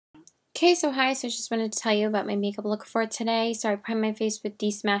Okay, so hi, so I just wanted to tell you about my makeup look for today. So I primed my face with the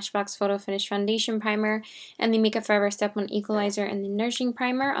Smashbox Photo Finish Foundation Primer and the Makeup Forever Step 1 Equalizer and the Nourishing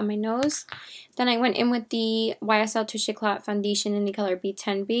Primer on my nose. Then I went in with the YSL Touche Éclat Foundation in the color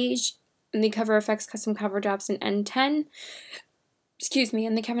B10 Beige and the Cover FX Custom Cover Drops in N10. Excuse me,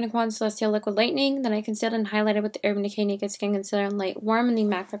 and the Kevyn Aucoin Celestial Liquid Lightning. Then I concealed and highlighted with the Urban Decay Naked Skin Concealer in Light Warm and the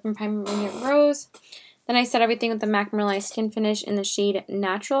MAC Prep Primer Radiant Rose. Then I set everything with the MAC Mineralized Skin Finish in the shade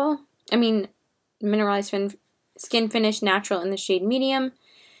Mineralized Skin Finish Natural in the shade Medium.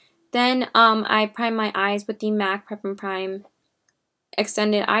 Then I primed my eyes with the MAC Prep and Prime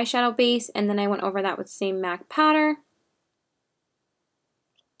Extended Eyeshadow Base, and then I went over that with the same MAC powder.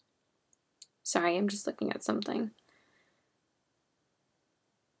 Sorry, I'm just looking at something.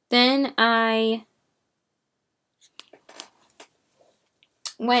 Then I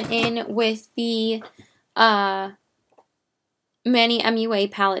went in with the Manny MUA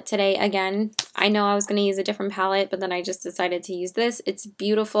palette today again. I know I was going to use a different palette, but then I just decided to use this. It's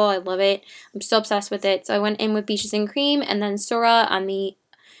beautiful. I love it. I'm so obsessed with it. So I went in with Beaches and Cream and then Sura on the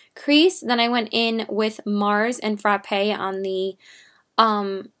crease. Then I went in with Mars and Frappe on the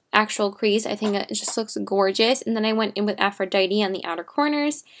actual crease. I think it just looks gorgeous. And then I went in with Aphrodite on the outer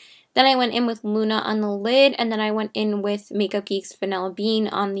corners. Then I went in with Luna on the lid, and then I went in with Makeup Geek's Vanilla Bean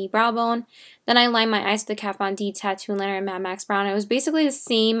on the brow bone. Then I lined my eyes with the Kat Von D Tattoo Liner in Mad Max Brown. It was basically the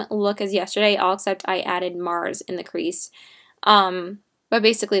same look as yesterday, all except I added Mars in the crease. But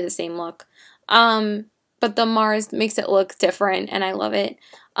basically the same look. But the Mars makes it look different, and I love it.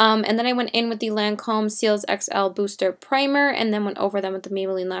 And then I went in with the Lancome Seals XL Booster Primer, and then went over them with the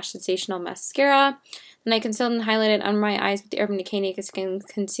Maybelline Lash Sensational Mascara. Then I concealed and highlighted under my eyes with the Urban Decay Naked Skin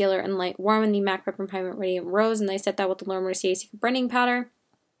Concealer in Light Warm and the MAC Prep and Primer Radiant Rose, and I set that with the Laura Mercier Secret Blending Powder.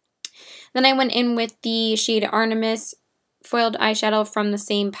 Then I went in with the shade Artemis Foiled Eyeshadow from the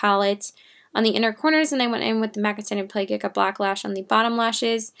same palette on the inner corners, and I went in with the MAC Extended Play Giga Black Lash on the bottom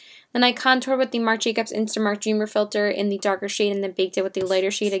lashes. Then I contoured with the Marc Jacobs Instamark Dreamer Filter in the darker shade, and then baked it with the lighter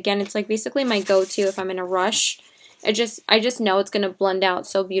shade. Again, it's like basically my go-to if I'm in a rush. I just know it's going to blend out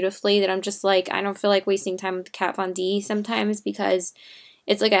so beautifully that I'm just like, I don't feel like wasting time with the Kat Von D sometimes because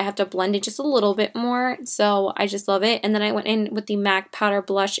it's like I have to blend it just a little bit more. So I just love it. And then I went in with the MAC Powder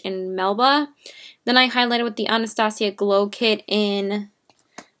Blush in Melba. Then I highlighted with the Anastasia Glow Kit in,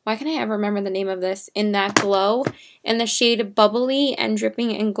 why can't I ever remember the name of this? In That Glow, in the shade Bubbly and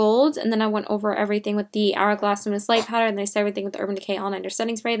Dripping in Gold. And then I went over everything with the Hourglass Luminous Light Powder, and then I set everything with the Urban Decay All Nighter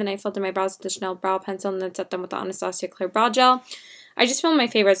Setting Spray. Then I filled in my brows with the Chanel Brow Pencil, and then set them with the Anastasia Clear Brow Gel. I just filmed my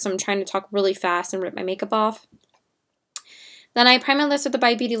favorites, so I'm trying to talk really fast and rip my makeup off. Then I primed my lips with the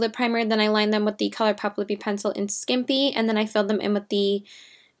By Beauty Lip Primer, then I lined them with the ColourPop Lippy Pencil in Skimpy, and then I filled them in with the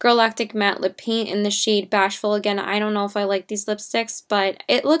Galactic Matte Lip Paint in the shade Bashful. Again, I don't know if I like these lipsticks, but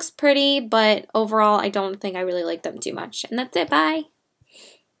it looks pretty, but overall, I don't think I really like them too much. And that's it. Bye!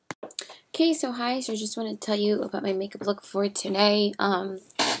 Okay, so hi. So I just wanted to tell you about my makeup look for today. I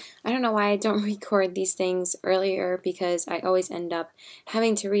don't know why I don't record these things earlier because I always end up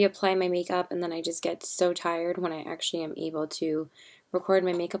having to reapply my makeup, and then I just get so tired when I actually am able to record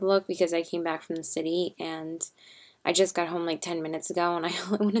my makeup look because I came back from the city and I just got home like 10 minutes ago, and all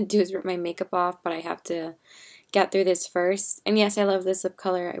I want to do is rip my makeup off, but I have to get through this first. And yes, I love this lip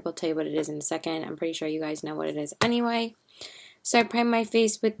color. I will tell you what it is in a second. I'm pretty sure you guys know what it is anyway. So I primed my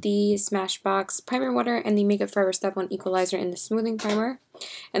face with the Smashbox Primer Water and the Makeup Forever Step 1 Equalizer in the Smoothing Primer,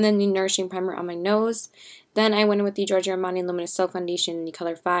 and then the Nourishing Primer on my nose. Then I went in with the Giorgio Armani Luminous Silk Foundation in the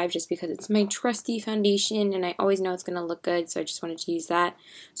color 5 just because it's my trusty foundation and I always know it's going to look good, so I just wanted to use that.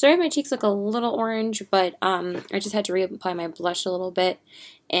 Sorry my cheeks look a little orange, but I just had to reapply my blush a little bit,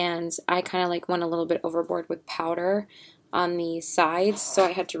 and I kind of like went a little bit overboard with powder on the sides, so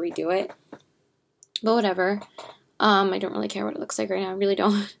I had to redo it. But whatever. I don't really care what it looks like right now. I really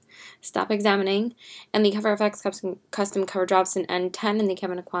don't. Stop examining. And the Cover FX Custom Cover Drops in N10 and the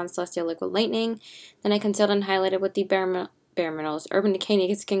Kevyn Aucoin Celestial Liquid Lightning. Then I concealed and highlighted with the Bare Minerals Urban Decay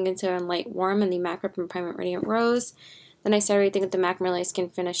Naked Skin Concealer in Light Warm and the MAC Prep and Primer Radiant Rose. Then I set everything with the MAC Merlot Skin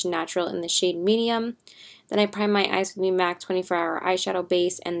Finish Natural in the shade Medium. Then I primed my eyes with the MAC 24-Hour Eyeshadow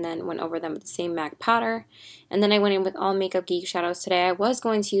Base and then went over them with the same MAC powder. And then I went in with all Makeup Geek shadows today. I was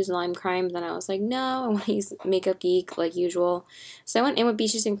going to use Lime Crime, but then I was like, no, I want to use Makeup Geek like usual. So I went in with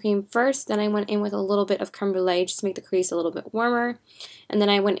Beaches and Cream first. Then I went in with a little bit of Creme Brulee just to make the crease a little bit warmer. And then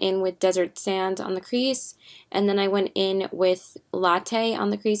I went in with Desert Sand on the crease. And then I went in with Latte on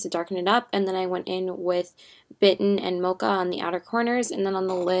the crease to darken it up. And then I went in with Bitten and Mocha on the outer corners. And then on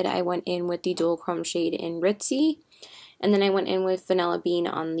the lid, I went in with the Dual Chrome shade in Ritzy. And then I went in with Vanilla Bean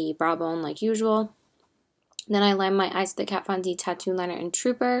on the brow bone like usual. Then I line my eyes with the Kat Von D Tattoo Liner in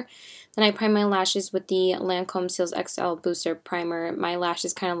Trooper. Then I prime my lashes with the Lancome Seals XL Booster Primer. My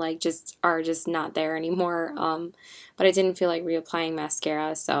lashes kind of like are just not there anymore, but I didn't feel like reapplying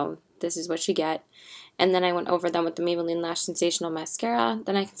mascara, so this is what you get. And then I went over them with the Maybelline Lash Sensational Mascara.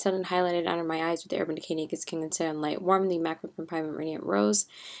 Then I concealed and highlighted under my eyes with the Urban Decay Naked Skin Concealer and Light Warm, the MAC Whip and Prime Radiant Rose.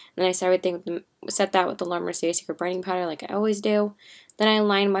 Then I set that with the Laura Mercier Secret Brightening Powder like I always do. Then I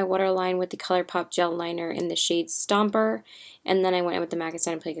lined my waterline with the ColourPop Gel Liner in the shade Stomper. And then I went in with the MAC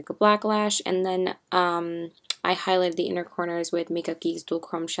and Play Like a Black Lash. And then I highlighted the inner corners with Makeup Geek's Dual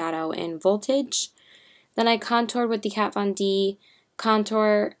Chrome Shadow in Voltage. Then I contoured with the Kat Von D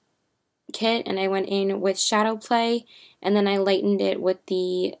Contour Kit, and I went in with Shadow Play, and then I lightened it with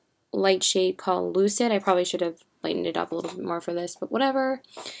the light shade called Lucid. I probably should have lightened it up a little bit more for this, but whatever.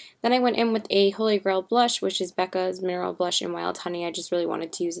 Then I went in with a Holy Grail blush, which is Becca's Mineral Blush in Wild Honey. I just really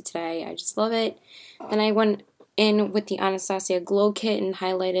wanted to use it today. I just love it. Then I went in with the Anastasia Glow Kit and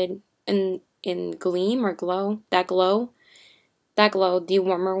highlighted in Gleam or Glow, the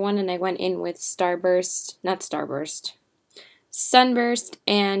warmer one, and I went in with Sunburst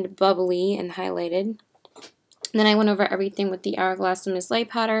and Bubbly and highlighted. And then I went over everything with the Hourglass Luminous Light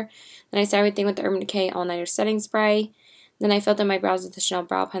Powder. Then I set everything with the Urban Decay All Nighter Setting Spray. Then I filled in my brows with the Chanel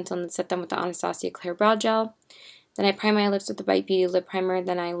Brow Pencil and then set them with the Anastasia Clear Brow Gel. Then I primed my lips with the Bite Beauty Lip Primer.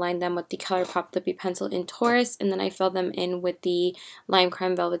 Then I lined them with the ColourPop Lippy Pencil in Taurus. And then I filled them in with the Lime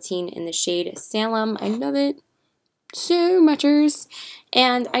Crime Velveteen in the shade Salem. I love it so muchers.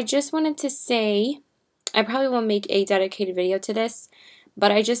 And I just wanted to say, I probably won't make a dedicated video to this,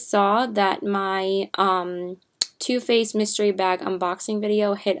 but I just saw that my Too Faced mystery bag unboxing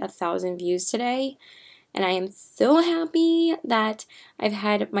video hit 1,000 views today, and I am so happy that I've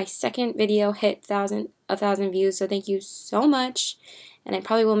had my second video hit 1,000 views, so thank you so much. And I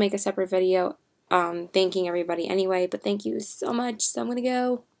probably will make a separate video thanking everybody anyway, but thank you so much. So I'm gonna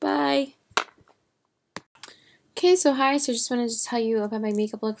go. Bye. Okay, so hi, so just wanted to tell you about my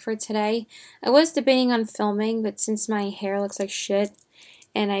makeup look for today. I was debating on filming, but since my hair looks like shit,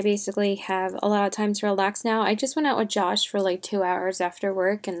 and I basically have a lot of time to relax now, I just went out with Josh for like 2 hours after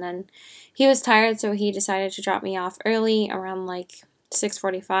work, and then he was tired, so he decided to drop me off early, around like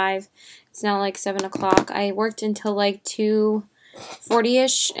 6:45. It's now like 7 o'clock. I worked until like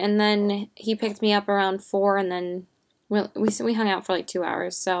 2:40ish, and then he picked me up around 4, and then we hung out for like 2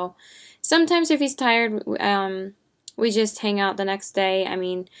 hours, so sometimes if he's tired, we just hang out the next day. I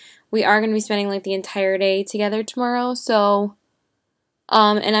mean, we are going to be spending like the entire day together tomorrow, so,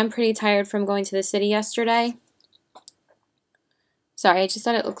 and I'm pretty tired from going to the city yesterday. Sorry, I just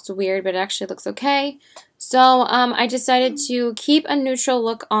thought it looks weird, but it actually looks okay. So, I decided to keep a neutral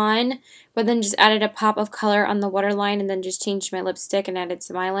look on, but then just added a pop of color on the waterline, and then just changed my lipstick and added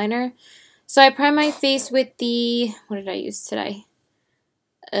some eyeliner. So I primed my face with the, what did I use today?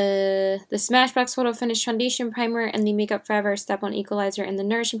 The Smashbox Photo Finish Foundation Primer and the Makeup Forever Step 1 Equalizer and the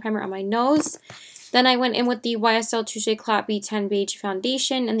Nourishing Primer on my nose. Then I went in with the YSL Touche Clot B10 Beige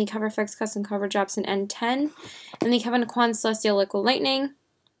Foundation and the CoverFX Custom Cover Drops in N10 and the Kevyn Aucoin Celestial Liquid Lightning.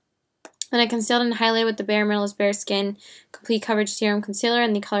 Then I concealed and highlighted with the Bare Minerals Bare Skin Complete Coverage Serum Concealer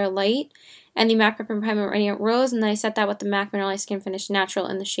in the color Light and the MAC Prep and Primer Radiant Rose, and then I set that with the MAC Mineralized Skin Finish Natural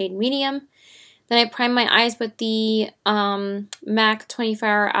in the shade Medium. Then I primed my eyes with the MAC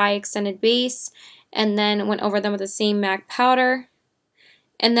 24-Hour Eye Extended Base, and then went over them with the same MAC powder.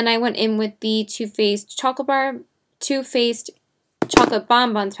 And then I went in with the Too Faced Chocolate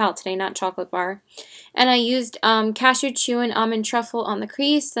Bonbons palette today, not chocolate bar. And I used Cashew Chew and Almond Truffle on the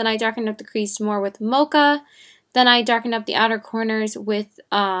crease. Then I darkened up the crease more with Mocha. Then I darkened up the outer corners with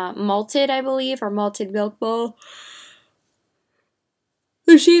Malted, I believe, or Malted Milk Bowl.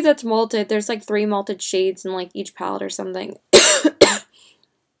 The shade that's malted, there's like 3 malted shades in like each palette or something.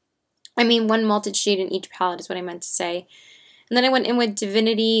 I mean, 1 malted shade in each palette is what I meant to say. And then I went in with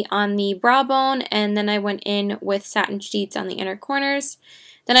Divinity on the brow bone, and then I went in with Satin Sheets on the inner corners.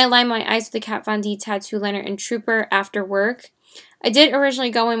 Then I lined my eyes with the Kat Von D Tattoo Liner and Trooper after work. I did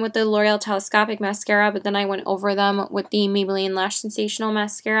originally go in with the L'Oreal Telescopic Mascara, but then I went over them with the Maybelline Lash Sensational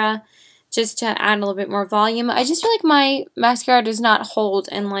Mascara, just to add a little bit more volume. I just feel like my mascara does not hold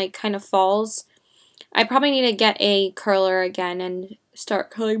and like kind of falls. I probably need to get a curler again and start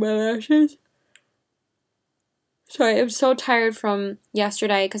curling my lashes. Sorry, I'm so tired from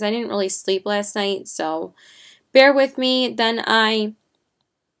yesterday because I didn't really sleep last night, so bear with me. Then I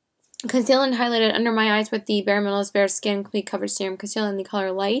concealed and highlighted under my eyes with the Bare Minerals Bare Skin Complete Coverage Serum Concealer in the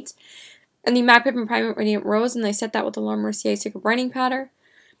color Light and the MAC Prep and Primer Radiant Rose, and I set that with the Laura Mercier Secret Brightening Powder.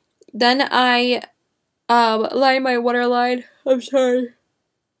 Then I lined my waterline. I'm sorry.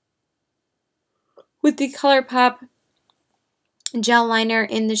 with the ColourPop gel liner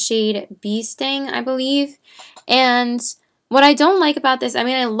in the shade Bee Sting, I believe. And what I don't like about this, I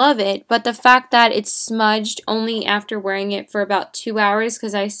mean, I love it, but the fact that it's smudged only after wearing it for about 2 hours,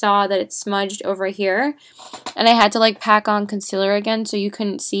 because I saw that it's smudged over here, and I had to like pack on concealer again so you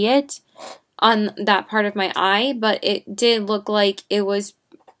couldn't see it on that part of my eye, but it did look like it was,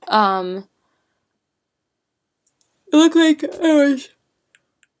 it looked like it was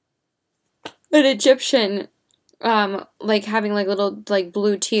an Egyptian, like having like little like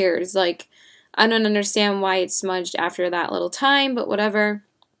blue tears. Like, I don't understand why it's smudged after that little time, but whatever.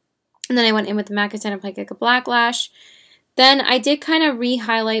 And then I went in with the MAC Extended Play Like a Black Lash. Then I did kind of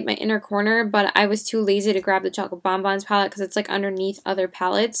re-highlight my inner corner, but I was too lazy to grab the Chocolate Bonbons palette because it's like underneath other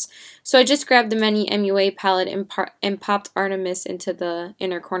palettes. So I just grabbed the Many MUA palette and popped Artemis into the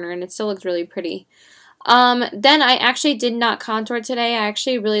inner corner, and it still looks really pretty. Then I actually did not contour today. I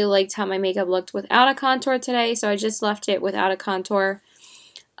actually really liked how my makeup looked without a contour today, so I just left it without a contour.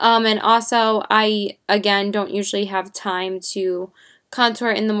 And also, I, again, don't usually have time to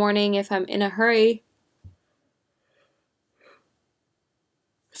contour in the morning if I'm in a hurry.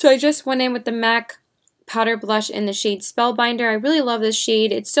 So I just went in with the MAC powder blush in the shade Spellbinder. I really love this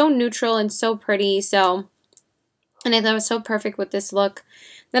shade. It's so neutral and so pretty, and I thought it was so perfect with this look.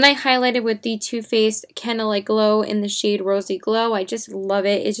 Then I highlighted with the Too Faced Candlelight Glow in the shade Rosy Glow. I just love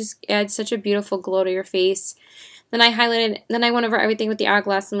it. It just adds such a beautiful glow to your face. Then I went over everything with the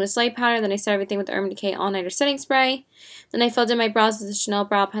Hourglass Luminous Light Powder. Then I set everything with the Urban Decay All Nighter Setting Spray. Then I filled in my brows with the Chanel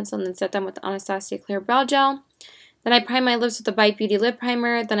Brow Pencil and then set them with the Anastasia Clear Brow Gel. Then I primed my lips with the Bite Beauty Lip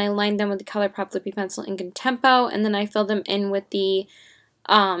Primer. Then I lined them with the ColourPop Lippy Pencil in Contempo. And then I filled them in with the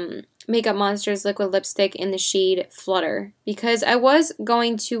Makeup Monsters Liquid Lipstick in the shade Flutter. Because I was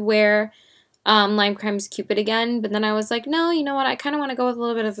going to wear Lime Crime's Cupid again. But then I was like, no, you know what? I kind of want to go with a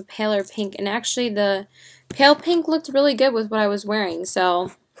little bit of a paler pink. And actually the pale pink looked really good with what I was wearing.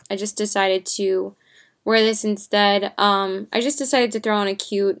 So I just decided to wear this instead. I just decided to throw on a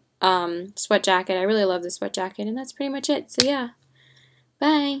cute sweat jacket. I really love the sweat jacket, and that's pretty much it. So yeah,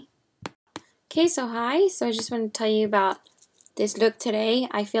 bye. Okay, so hi. So I just wanted to tell you about this look today.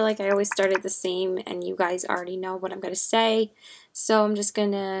 I feel like I always started the same, and you guys already know what I'm going to say. So I'm just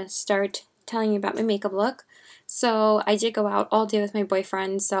going to start telling you about my makeup look. So I did go out all day with my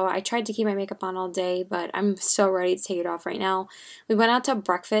boyfriend, so I tried to keep my makeup on all day, but I'm so ready to take it off right now. We went out to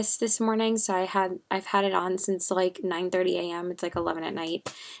breakfast this morning, so I've had it on since like 9:30 a.m. It's like 11 at night.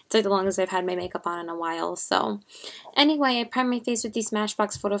 It's like the longest I've had my makeup on in a while. So anyway, I primed my face with the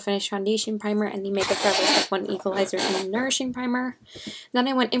Smashbox Photo Finish Foundation Primer and the Makeup Forever Step 1 Equalizer and Nourishing Primer. Then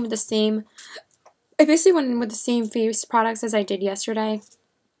I went in with the same, I basically went in with the same face products as I did yesterday.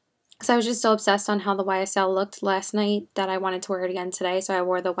 So I was just so obsessed on how the YSL looked last night that I wanted to wear it again today. So I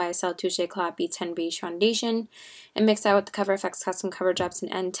wore the YSL Touche Éclat B10 Beige Foundation and mixed that with the Cover FX Custom Cover Drops in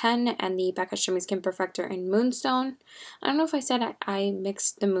N10 and the Becca Shimmy Skin Perfector in Moonstone. I don't know if I said I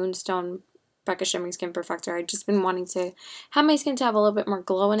mixed the Moonstone Becca Shimmy Skin Perfector. I've just been wanting to have my skin to have a little bit more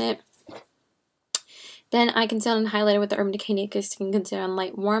glow in it. Then I concealed and highlighted with the Urban Decay Naked Skin Concealer in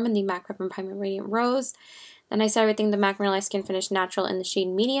Light Warm and the MAC Prep and Primer Radiant Rose. Then I set everything with the MAC Mineralized Skin Finish Natural in the shade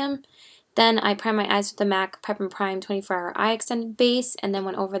Medium. Then I primed my eyes with the MAC Prep and Prime 24-Hour Eye Extended Base and then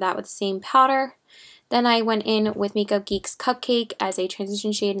went over that with the same powder. Then I went in with Makeup Geek's Cupcake as a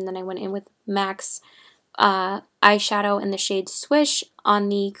transition shade, and then I went in with MAC's eyeshadow in the shade Swish on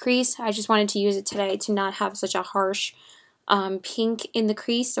the crease. I just wanted to use it today to not have such a harsh pink in the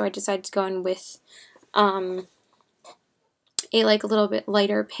crease, so I decided to go in with a like a little bit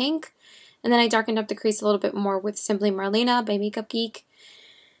lighter pink. And then I darkened up the crease a little bit more with Simply Marlena by Makeup Geek.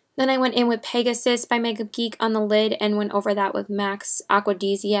 Then I went in with Pegasus by Makeup Geek on the lid and went over that with MAC's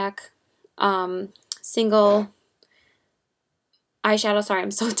Aquadesiac single eyeshadow. Sorry,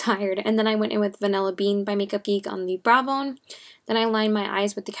 I'm so tired. And then I went in with Vanilla Bean by Makeup Geek on the brow bone. Then I lined my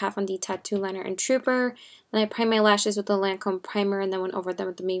eyes with the Kat Von D Tattoo Liner and Trooper. Then I primed my lashes with the Lancome Primer and then went over them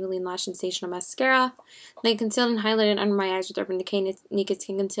with the Maybelline Lash Sensational Mascara. Then I concealed and highlighted under my eyes with Urban Decay Naked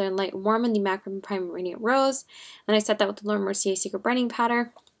Skin Concealer in Light Warm and the MAC Primer Radiant Rose. And I set that with the Laura Mercier Secret Brightening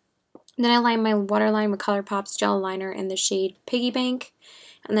Powder. And then I lined my waterline with ColourPop's Gel Liner in the shade Piggy Bank.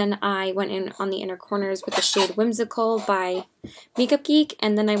 And then I went in on the inner corners with the shade Whimsical by Makeup Geek.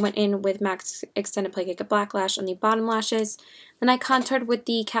 And then I went in with MAC's Extended Play Like a Black Lash on the bottom lashes. Then I contoured with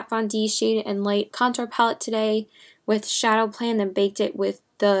the Kat Von D Shade and Light Contour Palette today with Shadow Play and then baked it with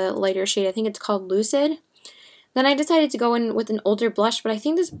the lighter shade. I think it's called Lucid. Then I decided to go in with an older blush, but I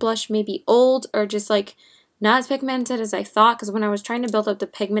think this blush may be old or just like not as pigmented as I thought, because when I was trying to build up the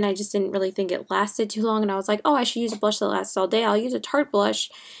pigment, I just didn't really think it lasted too long, and I was like, oh, I should use a blush that lasts all day. I'll use a Tarte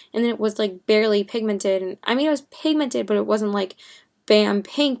blush, and then it was like barely pigmented, and I mean, it was pigmented, but it wasn't like bam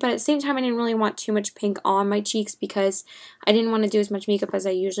pink, but at the same time, I didn't really want too much pink on my cheeks because I didn't want to do as much makeup as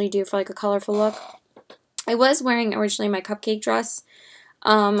I usually do for like a colorful look. I was wearing originally my cupcake dress,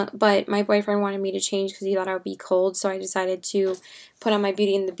 but my boyfriend wanted me to change because he thought I would be cold, so I decided to put on my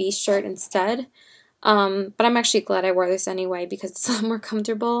Beauty and the Beast shirt instead. But I'm actually glad I wore this anyway because it's a lot more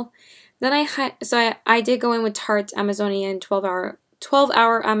comfortable. Then I did go in with Tarte's Amazonian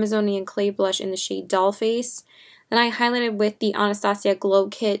 12-hour Amazonian clay blush in the shade Doll Face. Then I highlighted with the Anastasia Glow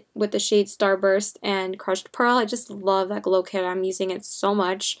Kit with the shade Starburst and Crushed Pearl. I just love that glow kit. I'm using it so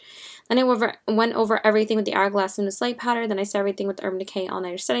much. Then I went over everything with the Hourglass Luminous Light Powder. Then I set everything with the Urban Decay All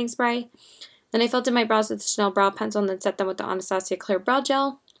Nighter Setting Spray. Then I filled in my brows with the Chanel Brow Pencil and then set them with the Anastasia Clear Brow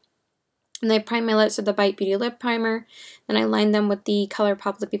Gel. And then I primed my lips with the Bite Beauty Lip Primer. Then I lined them with the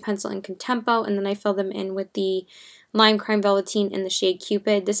ColourPop Lippy Pencil in Contempo. And then I filled them in with the Lime Crime Velveteen in the shade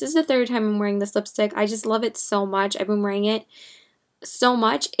Cupid. This is the third time I'm wearing this lipstick. I just love it so much. I've been wearing it so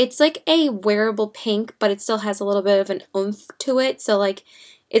much. It's like a wearable pink, but it still has a little bit of an oomph to it. So like,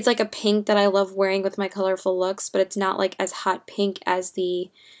 it's like a pink that I love wearing with my colorful looks, but it's not like as hot pink as the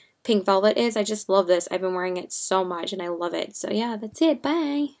Pink Velvet is. I just love this. I've been wearing it so much and I love it. So yeah, that's it.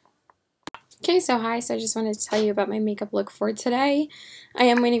 Bye. Okay, so hi. So I just wanted to tell you about my makeup look for today. I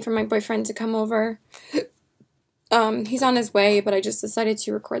am waiting for my boyfriend to come over. He's on his way, but I just decided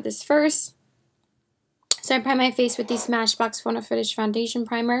to record this first. So I primed my face with the Smashbox Photo Finish Foundation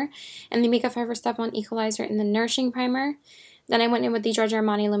Primer and the Makeup Forever Step On Equalizer in the Nourishing Primer. Then I went in with the Giorgio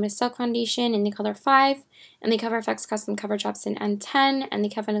Armani Luminous Silk Foundation in the color 5, and the CoverFX Custom Cover Drops in N10, and the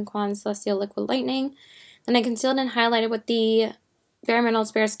Kevyn Aucoin Celestial Liquid Lightning. Then I concealed and highlighted with the Bare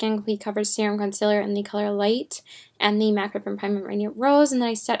Minerals Bare Skin Complete Coverage Serum Concealer in the color Light, and the MAC Rip and Primer Radiant Rose, and then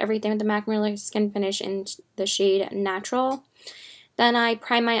I set everything with the MAC Miller Skin Finish in the shade Natural. Then I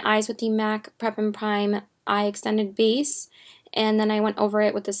primed my eyes with the MAC Prep and Prime Eye Extended Base, and then I went over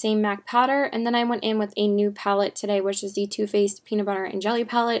it with the same MAC powder, and then I went in with a new palette today, which is the Too Faced Peanut Butter and Jelly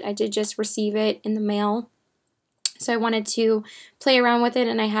palette. I did just receive it in the mail, so I wanted to play around with it,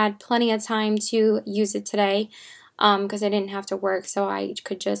 and I had plenty of time to use it today because I didn't have to work, so I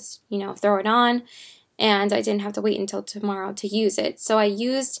could just, you know, throw it on, and I didn't have to wait until tomorrow to use it. So I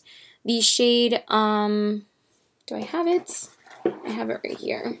used the shade, do I have it? I have it right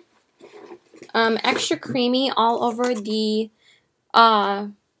here. Extra Creamy all over the eye,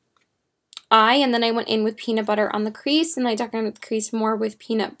 and then I went in with Peanut Butter on the crease, and I decorated the crease more with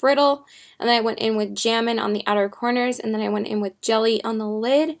Peanut Brittle, and then I went in with Jammin' on the outer corners, and then I went in with Jelly on the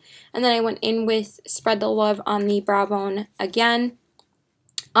lid, and then I went in with Spread the Love on the brow bone again.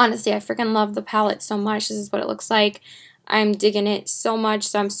 Honestly, I freaking love the palette so much. This is what it looks like. I'm digging it so much,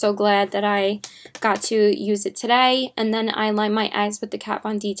 so I'm so glad that I got to use it today. And then I lined my eyes with the Kat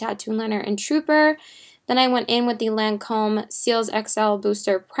Von D Tattoo Liner and Trooper. Then I went in with the Lancome Seals XL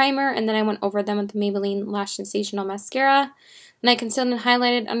Booster Primer, and then I went over them with the Maybelline Lash Sensational Mascara. Then I concealed and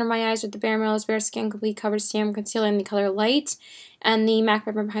highlighted under my eyes with the Bare Minerals Bare Skin Complete Coverage Serum Concealer in the color Light, and the MAC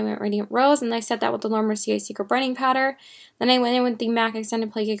Rip and Primer Radiant Rose, and I set that with the Laura Mercier Secret Brightening Powder. Then I went in with the MAC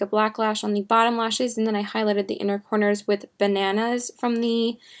Extended Play Cake Black Lash on the bottom lashes, and then I highlighted the inner corners with Bananas from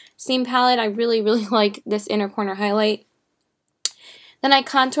the same palette. I really, really like this inner corner highlight. Then I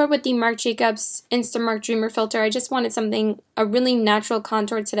contoured with the Marc Jacobs Instamark Dreamer Filter. I just wanted something, a really natural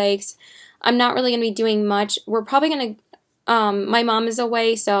contour today, 'cause I'm not really going to be doing much. We're probably going to, my mom is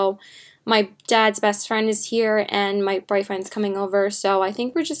away, so my dad's best friend is here, and my boyfriend's coming over, so I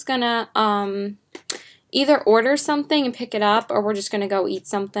think we're just going to either order something and pick it up, or we're just going to go eat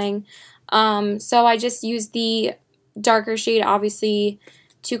something. So I just used the darker shade, obviously,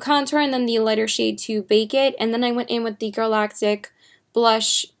 to contour, and then the lighter shade to bake it, and then I went in with the Girlactic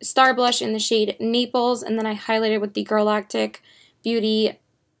blush, Star Blush in the shade Naples, and then I highlighted with the Girlactic Beauty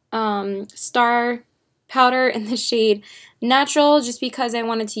Star Powder in the shade Natural, just because I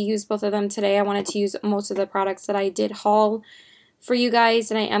wanted to use both of them today. I wanted to use most of the products that I did haul for you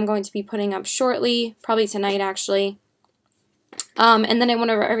guys, and I am going to be putting up shortly, probably tonight actually. And then I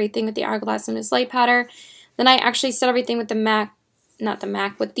went over everything with the Hourglass Luminous Light Powder. Then I actually set everything with the MAC,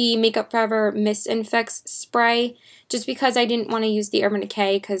 with the Makeup Forever Mist Infects Spray, just because I didn't want to use the Urban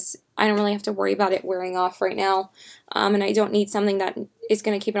Decay, because I don't really have to worry about it wearing off right now. And I don't need something that is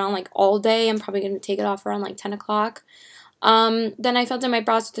going to keep it on like all day. I'm probably going to take it off around like 10 o'clock. Then I filled in my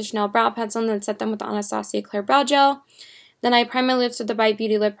brows with the Chanel Brow Pencil, and then set them with the Anastasia Clear Brow Gel. Then I primed my lips with the Bite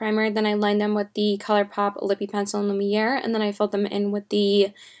Beauty Lip Primer. Then I lined them with the ColourPop Lippy Pencil in Lumiere, and then I filled them in with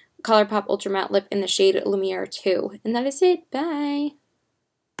the ColourPop Ultra Matte Lip in the shade Lumiere 2. And that is it. Bye!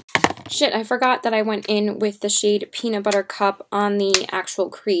 Shit, I forgot that I went in with the shade Peanut Butter Cup on the actual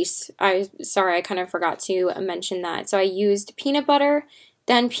crease. Sorry, I kind of forgot to mention that. So I used Peanut Butter,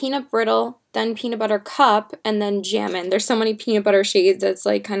 then Peanut Brittle, then Peanut Butter Cup, and then Jammin'. There's so many peanut butter shades that's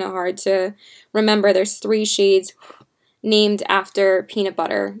like kind of hard to remember. There's 3 shades named after peanut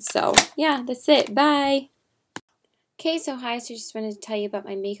butter. So yeah, that's it. Bye! Okay, so hi, so just wanted to tell you about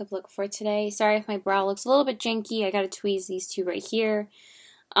my makeup look for today. Sorry if my brow looks a little bit janky. I gotta tweeze these 2 right here.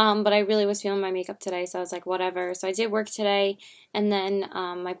 But I really was feeling my makeup today, so I was like, whatever. So I did work today, and then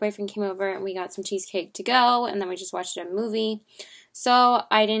my boyfriend came over, and we got some cheesecake to go, and then we just watched a movie. So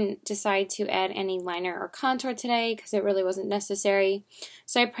I didn't decide to add any liner or contour today, because it really wasn't necessary.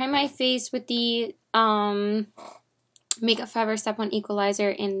 So I primed my face with the Makeup Forever Step 1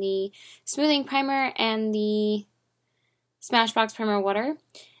 Equalizer in the Smoothing Primer and the Smashbox Primer Water.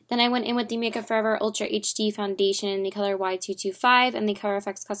 Then I went in with the Makeup Forever Ultra HD Foundation in the color Y225 and the Cover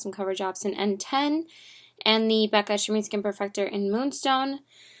FX Custom Cover Drops in N10 and the Becca Shimmery Skin Perfector in Moonstone.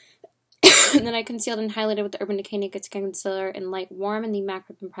 And then I concealed and highlighted with the Urban Decay Naked Skin Concealer in Light Warm and the MAC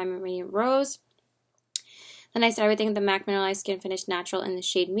Rip and Primer Radiant Rose. Then I started everything with the MAC Mineralized Skin Finish Natural in the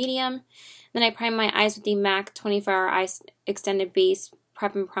shade Medium. Then I primed my eyes with the MAC 24-Hour Eye Extended Base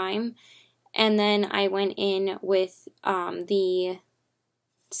Prep and Prime. And then I went in with the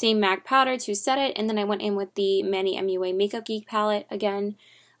same MAC powder to set it, and then I went in with the Manny MUA Makeup Geek palette again.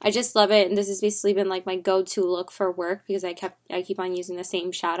 I just love it, and this has basically been like my go-to look for work because I keep on using the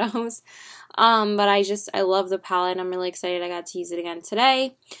same shadows. But I love the palette. I'm really excited I got to use it again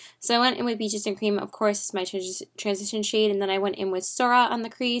today. So I went in with Beaches and Cream, of course, it's my transition shade, and then I went in with Sora on the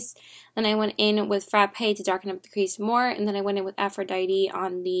crease. Then I went in with Frappe to darken up the crease more, and then I went in with Aphrodite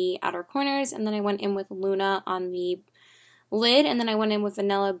on the outer corners, and then I went in with Luna on the lid, and then I went in with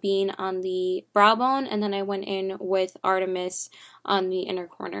Vanilla Bean on the brow bone, and then I went in with Artemis on the inner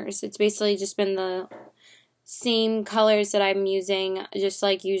corners. It's basically just been the same colors that I'm using, just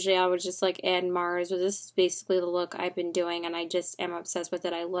like usually I would just like add Mars, but this is basically the look I've been doing, and I just am obsessed with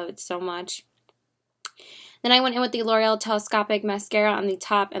it. I love it so much. Then I went in with the L'Oreal Telescopic Mascara on the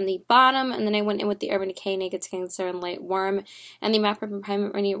top and the bottom, and then I went in with the Urban Decay Naked Skin Concealer in Light Warm and the MAC Rip and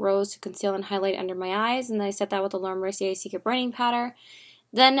Primer Radiant Rose to conceal and highlight under my eyes, and then I set that with the Laura Mercier Secret Brightening Powder.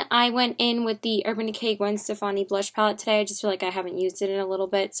 Then I went in with the Urban Decay Gwen Stefani Blush Palette today. I just feel like I haven't used it in a little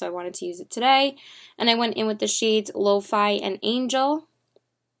bit, so I wanted to use it today. And I went in with the shades Lo-Fi and Angel.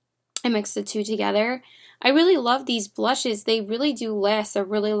 I mixed the 2 together. I really love these blushes. They really do last a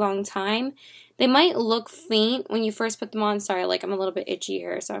really long time. They might look faint when you first put them on. Sorry, like I'm a little bit itchy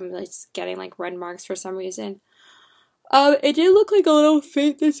here, so I'm just getting like red marks for some reason. It did look like a little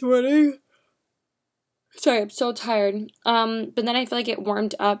faint this morning. Sorry, I'm so tired. But then I feel like it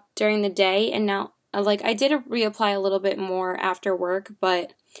warmed up during the day, and now like I did reapply a little bit more after work,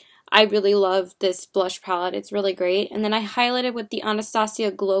 but I really love this blush palette. It's really great. And then I highlighted with the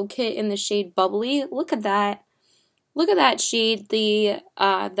Anastasia Glow Kit in the shade Bubbly. Look at that. Look at that shade, the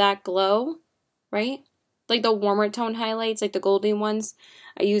that glow, right? Like the warmer tone highlights, like the golden ones.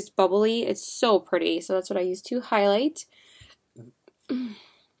 I used Bubbly. It's so pretty. So that's what I used to highlight.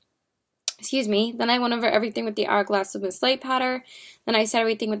 Excuse me. Then I went over everything with the Hourglass Luminous Light Powder. Then I set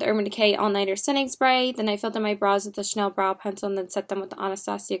everything with the Urban Decay All Nighter Setting Spray. Then I filled in my brows with the Chanel Brow Pencil and then set them with the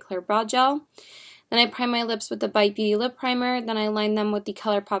Anastasia Clear Brow Gel. Then I primed my lips with the Bite Beauty Lip Primer. Then I lined them with the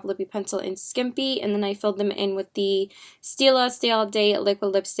ColourPop Lippy Pencil in Skimpy. And then I filled them in with the Stila Stay All Day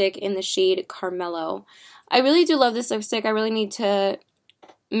Liquid Lipstick in the shade Carmelo. I really do love this lipstick. I really need to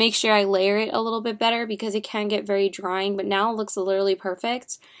make sure I layer it a little bit better because it can get very drying. But now it looks literally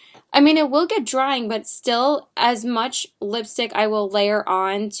perfect. I mean, it will get drying, but still, as much lipstick I will layer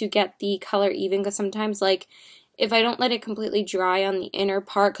on to get the color even, because sometimes, like, if I don't let it completely dry on the inner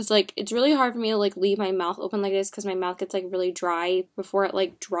part, because, like, it's really hard for me to, like, leave my mouth open like this, because my mouth gets, like, really dry before it,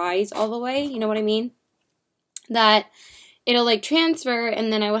 like, dries all the way, you know what I mean? That it'll, like, transfer,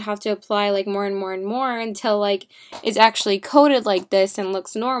 and then I would have to apply, like, more and more and more until, like, it's actually coated like this and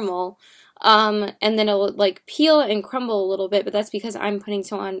looks normal, and then it'll, like, peel and crumble a little bit, but that's because I'm putting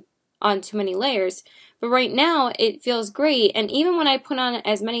on too many layers. But right now it feels great, and even when I put on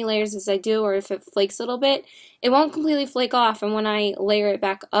as many layers as I do, or if it flakes a little bit, it won't completely flake off, and when I layer it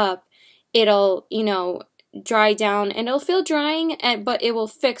back up, it'll, you know, dry down, and it'll feel drying, but it will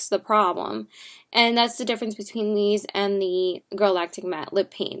fix the problem. And that's the difference between these and the Girl Lactic Matte lip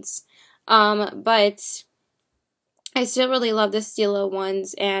paints. But I still really love the Stila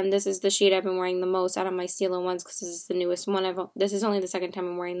ones, and this is the shade I've been wearing the most out of my Stila ones because this is the newest one. This is only the second time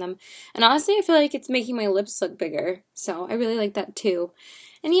I'm wearing them. And honestly, I feel like it's making my lips look bigger, so I really like that too.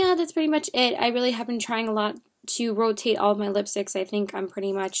 And yeah, that's pretty much it. I really have been trying a lot to rotate all of my lipsticks. I think I'm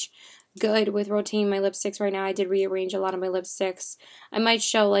pretty much good with rotating my lipsticks right now. I did rearrange a lot of my lipsticks. I might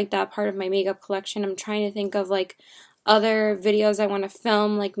show like that part of my makeup collection. I'm trying to think of like other videos I want to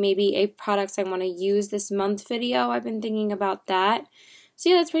film, like maybe a products I want to use this month video. I've been thinking about that. So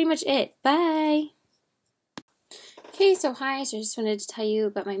yeah, that's pretty much it. Bye! Okay, so hi, so I just wanted to tell you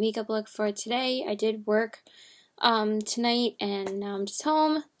about my makeup look for today. I did work tonight and now I'm just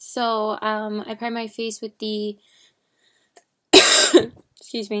home. So I primed my face with the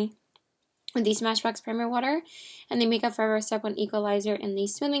excuse me, with the Smashbox Primer Water and the Makeup Forever Step 1 Equalizer and the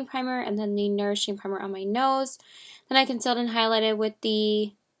Smoothing Primer, and then the Nourishing Primer on my nose. Then I concealed and highlighted with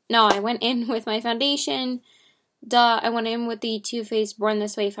the, no, I went in with my foundation. I went in with the Too Faced Born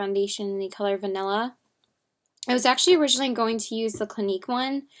This Way foundation in the color Vanilla. I was actually originally going to use the Clinique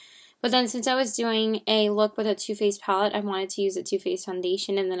one, but then since I was doing a look with a Too Faced palette, I wanted to use a Too Faced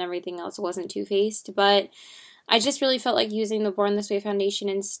foundation, and then everything else wasn't Too Faced, but I just really felt like using the Born This Way foundation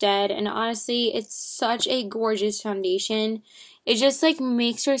instead, and honestly, it's such a gorgeous foundation. It just like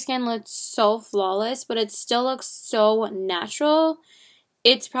makes your skin look so flawless, but it still looks so natural.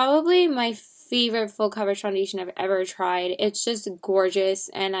 It's probably my favorite full coverage foundation I've ever tried. It's just gorgeous,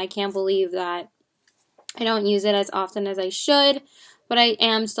 and I can't believe that I don't use it as often as I should, but I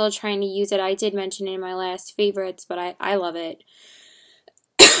am still trying to use it. I did mention it in my last favorites, but I love it.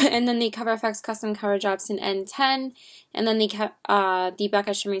 And then the Cover FX Custom Cover Drops in N10, and then the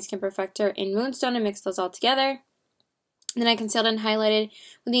Becca Shimmering Skin Perfector in Moonstone, and mixed those all together. And then I concealed and highlighted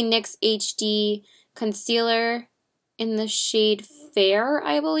with the NYX HD Concealer in the shade Fair,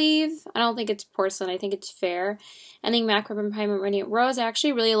 I believe. I don't think it's Porcelain, I think it's Fair. And the MAC Ribbon Primer Radiant Rose. I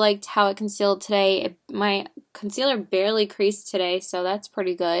actually really liked how it concealed today. My concealer barely creased today, so that's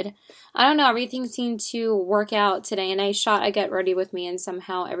pretty good. I don't know, everything seemed to work out today, and I shot a Get Ready With Me, and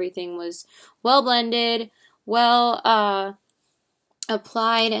somehow everything was well blended, well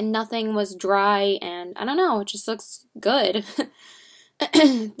applied, and nothing was dry, and I don't know, it just looks good.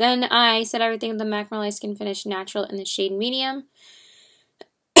 Then I set everything with the MAC Marley Skin Finish Natural in the shade Medium.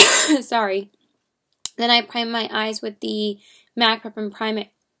 Sorry. Then I primed my eyes with the MAC Prep and Prime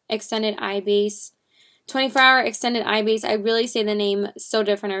Extended Eye Base. 24-hour Extended Eye Base. I really say the name so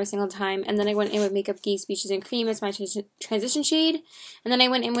different every single time. And then I went in with Makeup Geeks Peaches and Cream as my transition shade. And then I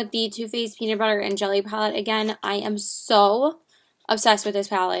went in with the Too Faced Peanut Butter and Jelly palette. Again, I am so obsessed with this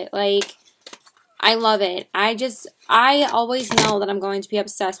palette. Like, I love it. I always know that I'm going to be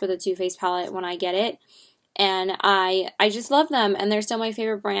obsessed with a Too Faced palette when I get it. And I just love them, and they're still my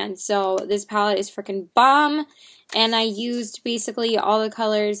favorite brand. So this palette is freaking bomb, and I used basically all the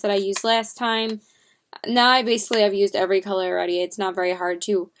colors that I used last time. Now I've used every color already. It's not very hard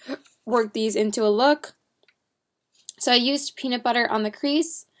to work these into a look. So I used peanut butter on the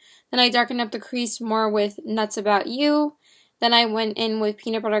crease, then I darkened up the crease more with Nuts About You. Then I went in with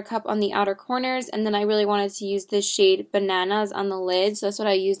Peanut Butter Cup on the outer corners, and then I really wanted to use this shade Bananas on the lid, so that's what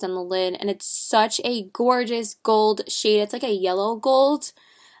I used on the lid, and it's such a gorgeous gold shade. It's like a yellow gold.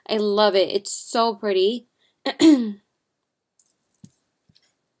 I love it. It's so pretty.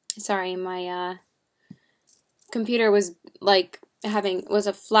 Sorry, my computer was like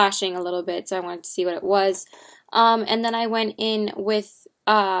flashing a little bit, so I wanted to see what it was. And then I went in with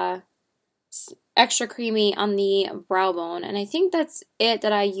Extra Creamy on the brow bone, and I think that's it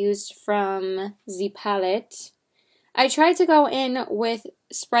that I used from the palette. I tried to go in with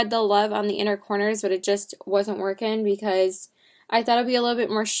Spread the Love on the inner corners, but it just wasn't working because I thought it would be a little bit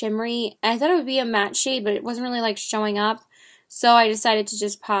more shimmery. I thought it would be a matte shade, but it wasn't really like showing up, so I decided to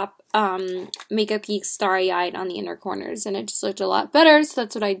just pop Makeup Geek Starry Eyed on the inner corners, and it just looked a lot better, so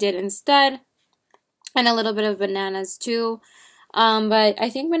that's what I did instead. And a little bit of Bananas too. But I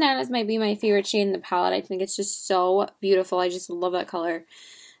think Bananas might be my favorite shade in the palette. I think it's just so beautiful. I just love that color.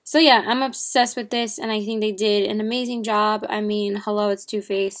 So yeah, I'm obsessed with this, and I think they did an amazing job. I mean, hello, it's Too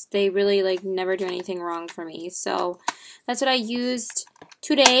Faced. They really, like, never do anything wrong for me. So that's what I used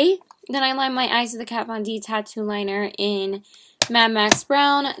today. Then I lined my eyes with the Kat Von D Tattoo Liner in Mad Max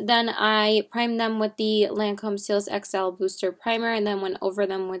Brown. Then I primed them with the Lancome Seals XL Booster Primer, and then went over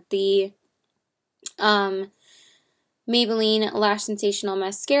them with the Maybelline Lash Sensational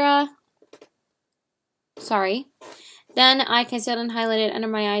Mascara. Sorry. Then I concealed and highlighted under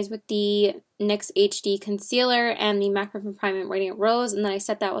my eyes with the NYX HD Concealer and the MAC Prep and Prime Radiant Rose, and then I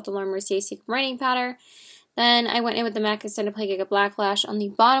set that with the Laura Mercier Secret Writing Powder. Then I went in with the MAC Extended Play Giga Black Lash on the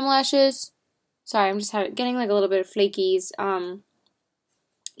bottom lashes. Sorry, I'm just getting like a little bit of flakies.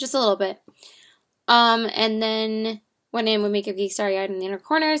 Just a little bit. And then went in with Makeup Geek Starry Eyed in the inner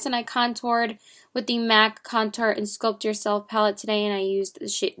corners, and I contoured with the MAC Contour and Sculpt Yourself palette today, and I used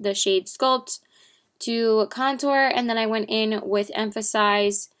the shade Sculpt to contour, and then I went in with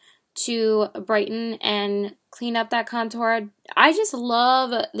Emphasize to brighten and clean up that contour. I just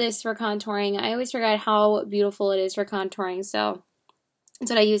love this for contouring. I always forget how beautiful it is for contouring, so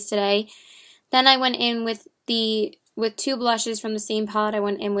that's what I used today. Then I went in with two blushes from the same palette. I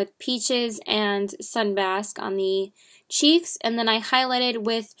went in with Peaches and Sunbask on the cheeks, and then I highlighted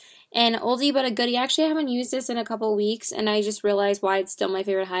with an oldie but a goodie. Actually, I haven't used this in a couple weeks, and I just realized why it's still my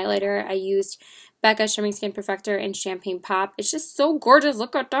favorite highlighter. I used Becca's Shimmering Skin Perfector in Champagne Pop. It's just so gorgeous.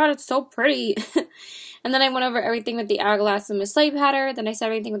 Look at that. It's so pretty. And then I went over everything with the Hourglass and Miss Light Powder. Then I set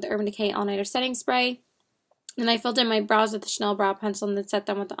everything with the Urban Decay All Nighter Setting Spray. Then I filled in my brows with the Chanel Brow Pencil and then set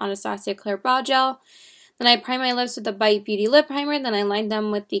them with the Anastasia Clear Brow Gel. Then I primed my lips with the Bite Beauty Lip Primer. Then I lined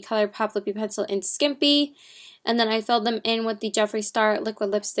them with the ColourPop Lippy Pencil in Skimpy. And then I filled them in with the Jeffree Star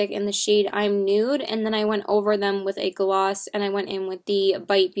liquid lipstick in the shade I'm Nude. And then I went over them with a gloss, and I went in with the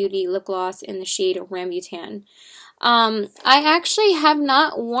Bite Beauty lip gloss in the shade Rambutan. I actually have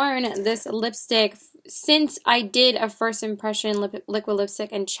not worn this lipstick since I did a first impression liquid lipstick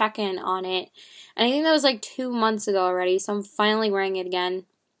and check-in on it. And I think that was like 2 months ago already, so I'm finally wearing it again.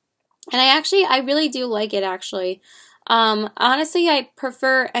 And I really do like it, actually. Honestly, I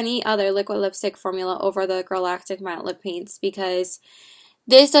prefer any other liquid lipstick formula over the Galactic Matte Lip Paints because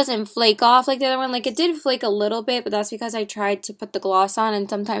this doesn't flake off like the other one. Like, it did flake a little bit, but that's because I tried to put the gloss on, and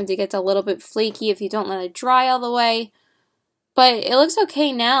sometimes it gets a little bit flaky if you don't let it dry all the way. But it looks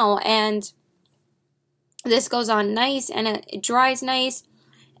okay now, and this goes on nice, and it dries nice.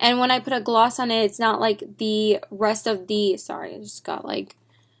 And when I put a gloss on it, it's not like the rest of the, sorry, I just got like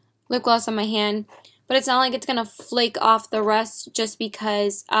lip gloss on my hand. But it's not like it's going to flake off the rest just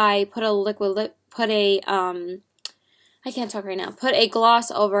because I put I can't talk right now, put a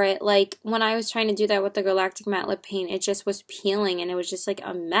gloss over it. Like, when I was trying to do that with the Galactic Matte Lip Paint, it just was peeling and it was just like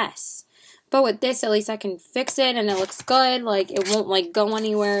a mess. But with this, at least I can fix it and it looks good. Like, it won't like go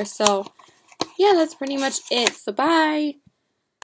anywhere. So, yeah, that's pretty much it. So, bye.